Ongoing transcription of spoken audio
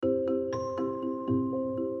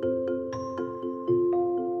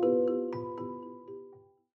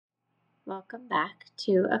welcome back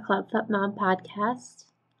to a Clubfoot Mom podcast.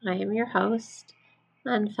 I am your host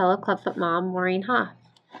and fellow Clubfoot mom, Maureen Hoff.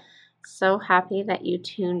 So happy that you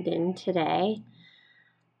tuned in today.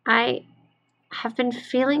 I have been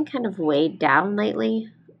feeling kind of weighed down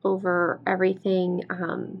lately over everything. I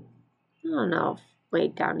don't know if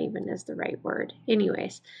weighed down even is the right word.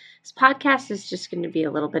 Anyways, this podcast is just going to be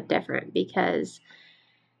a little bit different because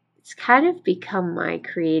it's kind of become my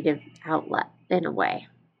creative outlet in a way.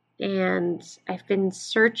 And I've been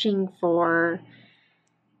searching for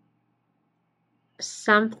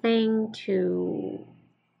something to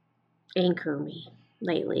anchor me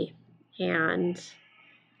lately. And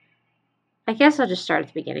I guess I'll just start at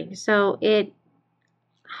the beginning. So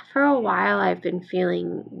for a while, I've been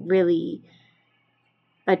feeling really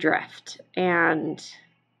adrift and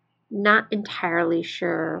not entirely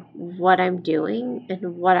sure what I'm doing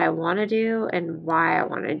and what I want to do and why I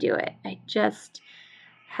want to do it. I just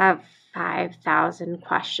have 5,000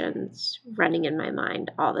 questions running in my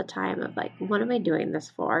mind all the time of like, what am I doing this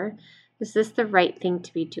for? Is this the right thing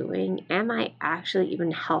to be doing? Am I actually even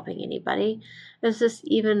helping anybody? Is this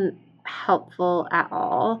even helpful at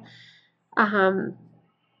all? And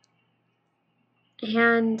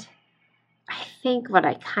I think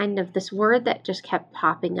this word that just kept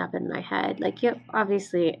popping up in my head,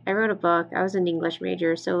 obviously I wrote a book, I was an English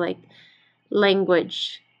major, so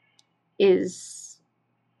language is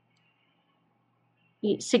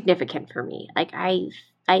significant for me. I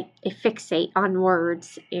fixate on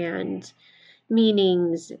words and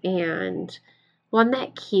meanings, and one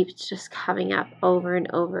that keeps just coming up over and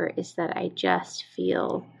over is that I just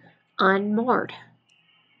feel unmoored.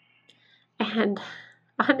 And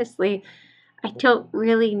honestly, I don't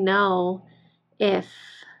really know if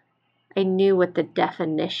I knew what the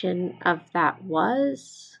definition of that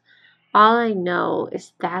was. All I know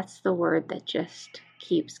is that's the word that just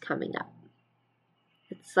keeps coming up.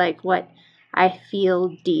 It's like what I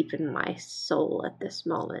feel deep in my soul at this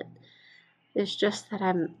moment. It's just that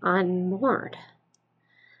I'm unmoored.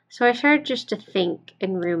 So I started just to think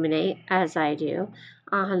and ruminate, as I do,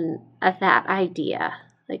 on that idea.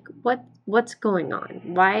 Like, what's going on?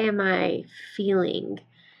 Why am I feeling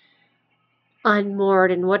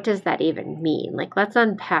unmoored, and what does that even mean? Let's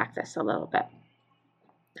unpack this a little bit.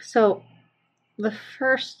 So the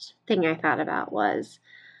first thing I thought about was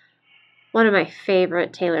one of my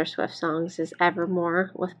favorite Taylor Swift songs is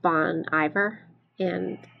Evermore with Bon Iver,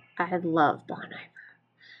 and I love Bon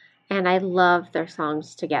Iver. And I love their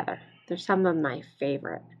songs together. They're some of my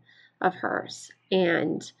favorite of hers.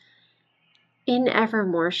 And in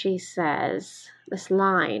Evermore, she says this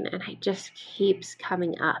line, and it just keeps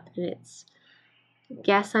coming up, and it's,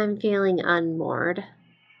 guess I'm feeling unmoored,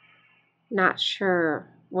 not sure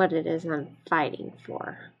what it is I'm fighting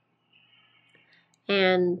for.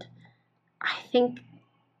 And I think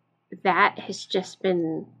that has just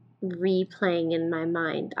been replaying in my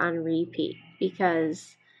mind on repeat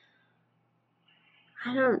because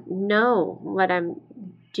I don't know what I'm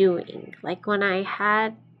doing. When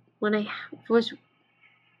I was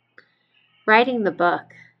writing the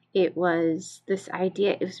book, it was this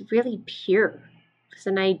idea, it was really pure. It was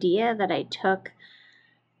an idea that I took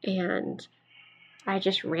and I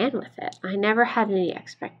just ran with it. I never had any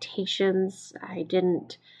expectations. I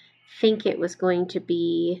didn't think it was going to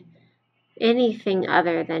be anything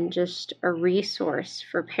other than just a resource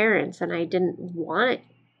for parents, and I didn't want it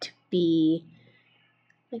to be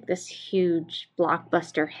like this huge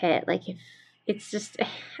blockbuster hit.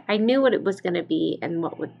 I knew what it was going to be and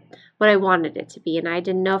what I wanted it to be, and I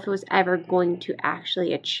didn't know if it was ever going to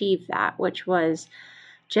actually achieve that, which was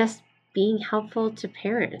just being helpful to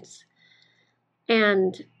parents.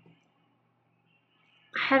 And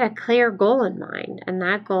I had a clear goal in mind, and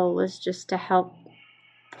that goal was just to help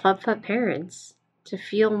Clubfoot parents to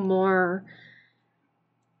feel more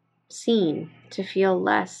seen, to feel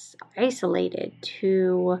less isolated,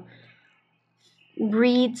 to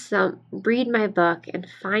read my book and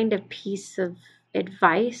find a piece of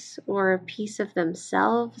advice or a piece of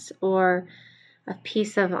themselves or a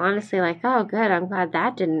piece of honestly oh good, I'm glad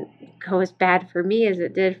that didn't go as bad for me as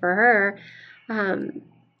it did for her.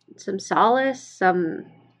 Some solace, some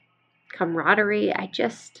camaraderie. I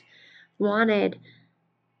just wanted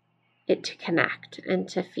it to connect and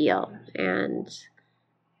to feel, and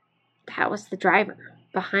that was the driver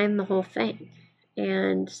behind the whole thing.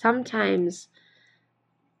 And sometimes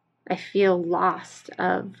I feel lost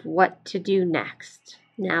of what to do next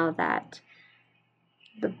now that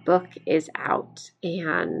the book is out,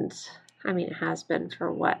 and it has been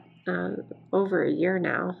for over a year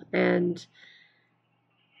now, and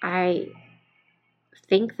I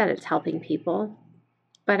think that it's helping people,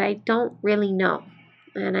 but I don't really know.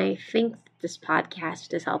 And I think this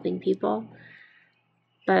podcast is helping people,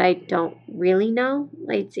 but I don't really know.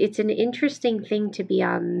 It's an interesting thing to be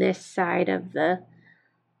on this side of the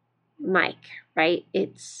mic, right?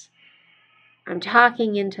 I'm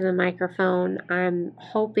talking into the microphone. I'm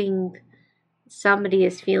hoping somebody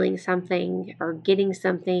is feeling something or getting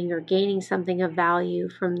something or gaining something of value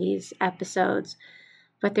from these episodes.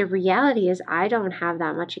 But the reality is I don't have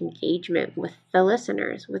that much engagement with the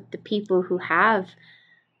listeners, with the people who have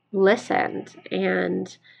listened.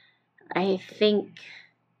 And I think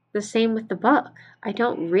the same with the book. I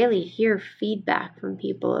don't really hear feedback from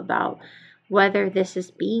people about whether this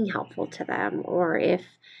is being helpful to them or if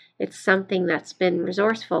it's something that's been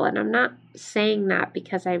resourceful. And I'm not saying that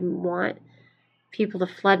because I want people to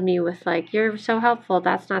flood me with like, you're so helpful.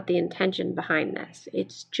 That's not the intention behind this.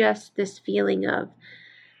 It's just this feeling of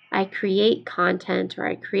I create content or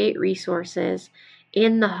I create resources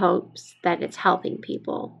in the hopes that it's helping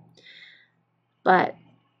people. But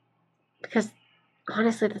because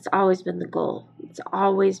honestly, that's always been the goal. It's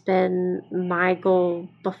always been my goal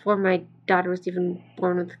before my daughter was even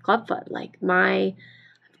born with clubfoot. I've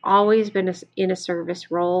always been in a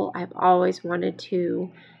service role. I've always wanted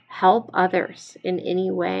to help others in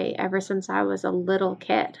any way ever since I was a little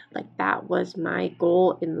kid. That was my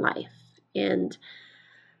goal in life. And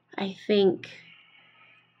I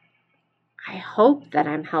hope that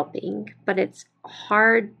I'm helping, but it's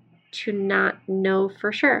hard to not know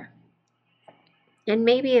for sure. And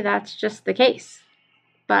maybe that's just the case.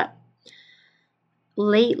 But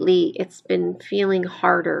lately, it's been feeling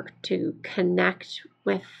harder to connect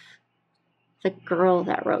with the girl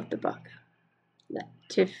that wrote the book,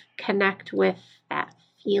 to connect with that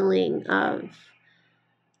feeling of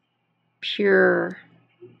pure,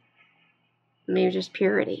 maybe just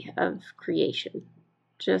purity of creation.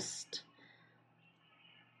 Just,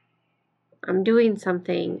 I'm doing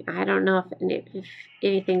something. I don't know if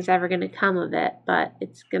anything's ever going to come of it, but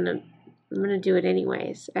I'm going to do it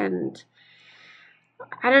anyways. And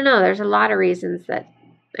I don't know, there's a lot of reasons that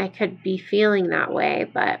I could be feeling that way,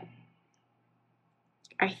 but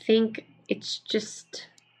I think it's just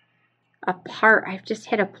I've just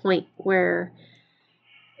hit a point where,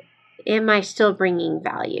 am I still bringing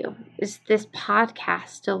value? Is this podcast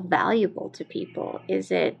still valuable to people?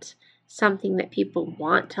 Is it something that people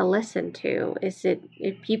want to listen to?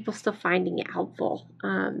 Are people still finding it helpful?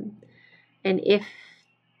 And if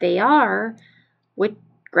they are,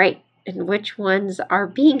 great. And which ones are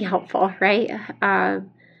being helpful, right? And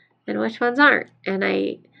which ones aren't. And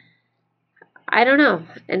I don't know.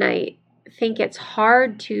 And I think it's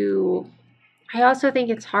I also think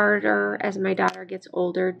it's harder as my daughter gets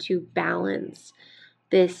older to balance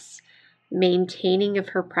this maintaining of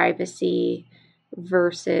her privacy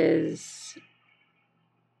versus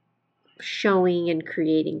showing and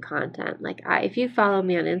creating content. If you follow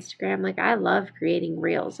me on Instagram, I love creating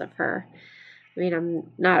reels of her. I mean,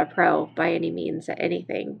 I'm not a pro by any means at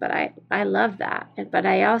anything, but I love that. But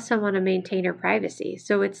I also want to maintain her privacy.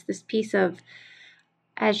 So it's this piece of,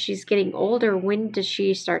 as she's getting older, when does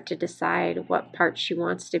she start to decide what part she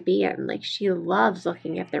wants to be in? She loves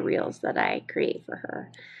looking at the reels that I create for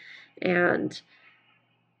her. And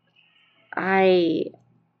I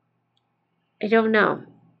don't know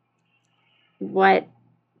what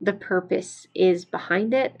the purpose is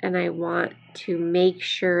behind it, and I want to make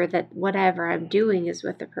sure that whatever I'm doing is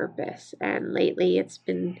with a purpose. And lately it's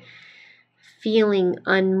been feeling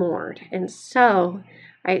unmoored. And so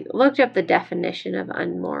I looked up the definition of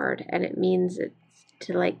unmoored, and it means it's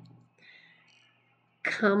to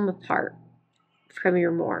come apart from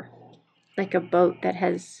your moor, like a boat that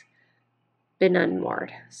has been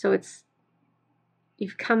unmoored. So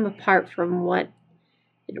you've come apart from what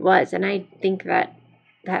it was, and I think that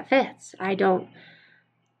fits. I don't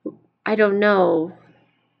know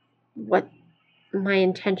what my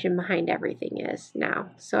intention behind everything is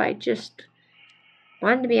now. So I just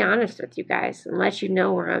wanted to be honest with you guys and let you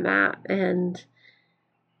know where I'm at, and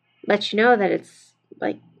let you know that it's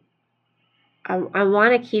I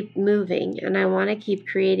want to keep moving, and I want to keep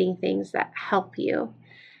creating things that help you.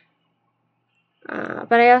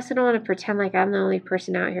 But I also don't want to pretend like I'm the only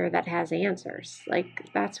person out here that has answers.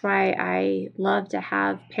 That's why I love to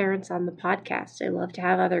have parents on the podcast. I love to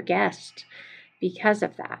have other guests because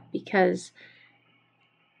of that, because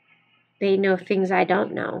they know things I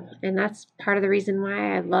don't know. And that's part of the reason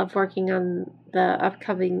why I love working on the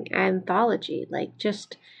upcoming anthology.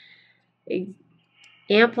 Just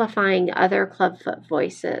amplifying other clubfoot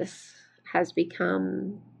voices has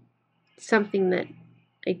become something that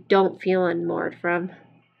I don't feel unmoored from.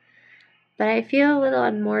 But I feel a little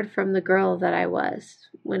unmoored from the girl that I was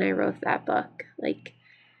when I wrote that book. Like,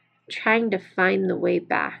 trying to find the way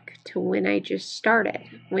back to when I just started,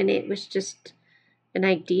 when it was just an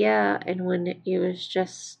idea and when it was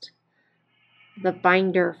just the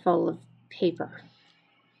binder full of paper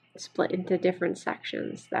split into different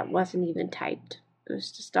sections that wasn't even typed. It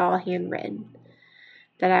was just all handwritten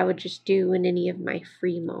that I would just do in any of my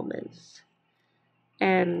free moments.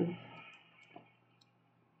 And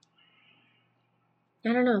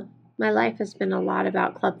I don't know. My life has been a lot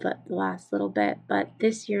about Clubfoot the last little bit, but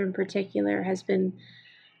this year in particular has been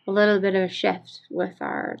a little bit of a shift with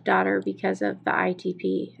our daughter because of the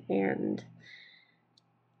ITP, and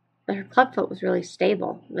her Clubfoot was really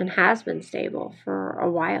stable and has been stable for a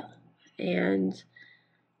while. And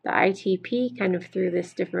the ITP kind of threw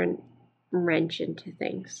this different wrench into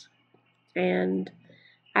things. And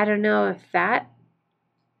I don't know if that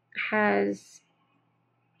has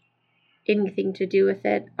anything to do with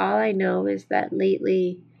it. All I know is that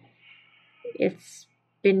lately it's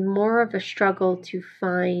been more of a struggle to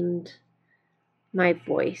find my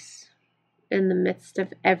voice in the midst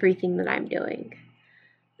of everything that I'm doing.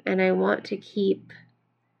 And I want to keep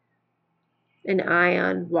an eye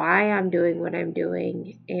on why I'm doing what I'm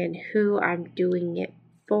doing and who I'm doing it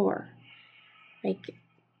for. Like,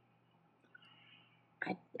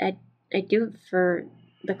 I do it for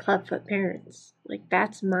the Clubfoot parents. Like,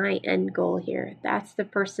 that's my end goal here. That's the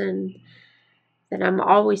person that I'm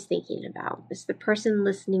always thinking about. Is the person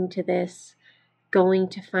listening to this going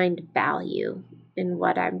to find value in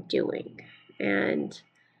what I'm doing? And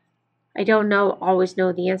I don't always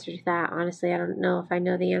know the answer to that. Honestly, I don't know if I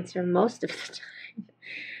know the answer most of the time.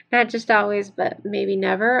 Not just always, but maybe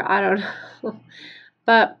never. I don't know.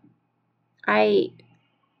 But I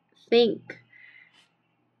think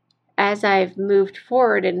as I've moved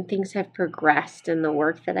forward and things have progressed and the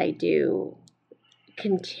work that I do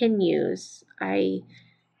continues, I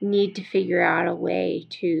need to figure out a way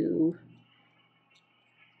to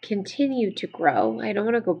continue to grow. I don't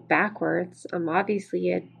want to go backwards. I'm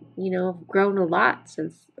obviously grown a lot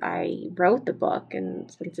since I wrote the book and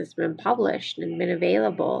since it's been published and been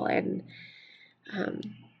available, and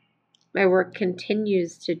my work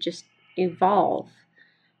continues to just evolve.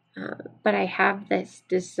 But I have this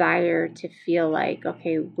desire to feel like,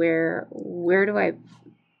 okay, where do I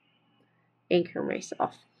anchor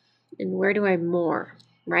myself? And where do I more,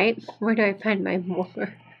 right? Where do I find my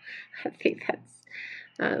more? I think that's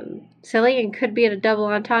silly and could be a double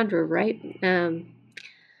entendre, right?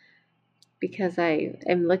 Because I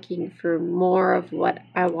am looking for more of what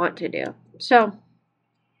I want to do. So,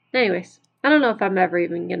 anyways, I don't know if I'm ever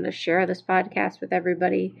even going to share this podcast with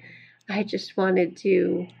everybody. I just wanted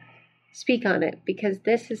to speak on it because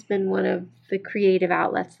this has been one of the creative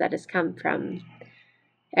outlets that has come from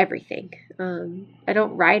everything. I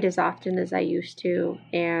don't write as often as I used to,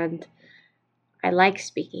 and I like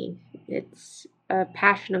speaking. It's a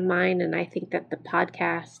passion of mine, and I think that the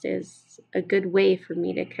podcast is a good way for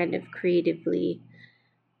me to kind of creatively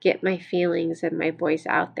get my feelings and my voice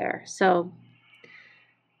out there. So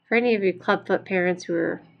for any of you Clubfoot parents who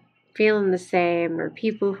are feeling the same, or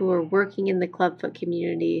people who are working in the Clubfoot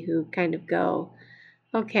community who kind of go,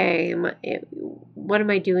 okay, what am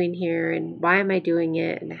I doing here, and why am I doing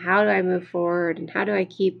it, and how do I move forward, and how do I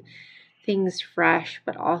keep things fresh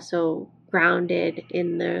but also grounded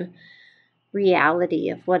in the reality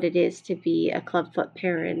of what it is to be a Clubfoot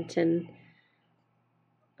parent. And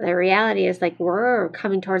the reality is, like, we're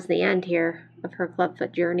coming towards the end here of her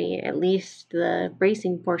Clubfoot journey, at least the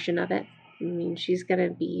racing portion of it. I mean, she's going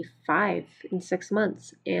to be 5 in 6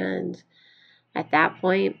 months, and at that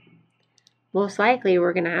point, most likely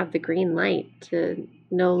we're going to have the green light to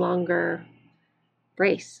no longer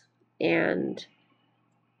race. And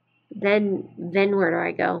then where do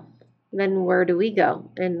I go? Then where do we go?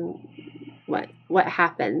 And what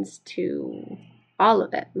happens to all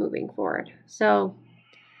of it moving forward? So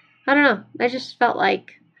I don't know. I just felt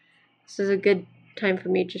like this is a good time for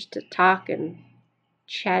me just to talk and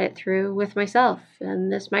chat it through with myself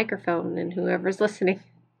and this microphone and whoever's listening.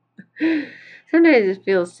 Sometimes it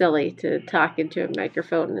feels silly to talk into a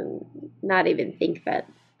microphone and not even think that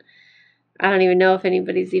I don't even know if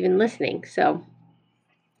anybody's even listening. So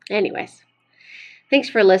anyways, thanks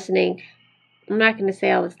for listening. I'm not going to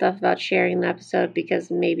say all the stuff about sharing the episode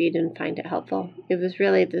because maybe you didn't find it helpful.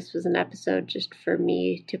 This was an episode just for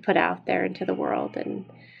me to put out there into the world, and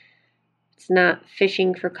it's not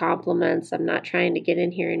fishing for compliments. I'm not trying to get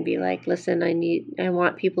in here and be like, listen, I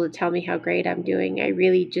want people to tell me how great I'm doing. I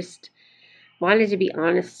really just wanted to be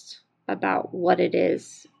honest about what it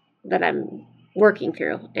is that I'm working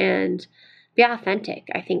through, and be authentic.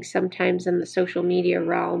 I think sometimes in the social media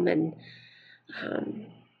realm and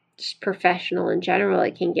just professional in general,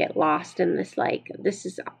 it can get lost in this, like, this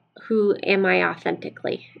is who am I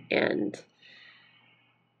authentically? And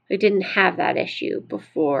I didn't have that issue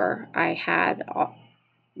before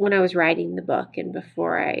when I was writing the book and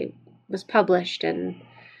before I was published and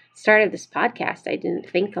started this podcast. I didn't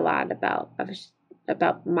think a lot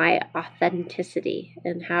about my authenticity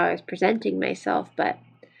and how I was presenting myself, but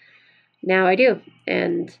now I do.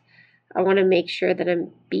 And I want to make sure that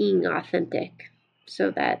I'm being authentic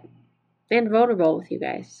and vulnerable with you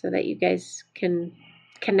guys so that you guys can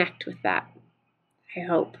connect with that, I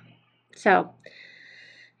hope. So,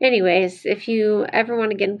 anyways, if you ever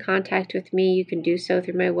want to get in contact with me, you can do so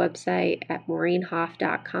through my website at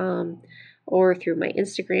maureenhoff.com or through my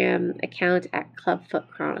Instagram account at Clubfoot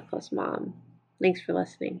Chronicles Mom. Thanks for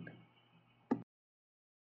listening.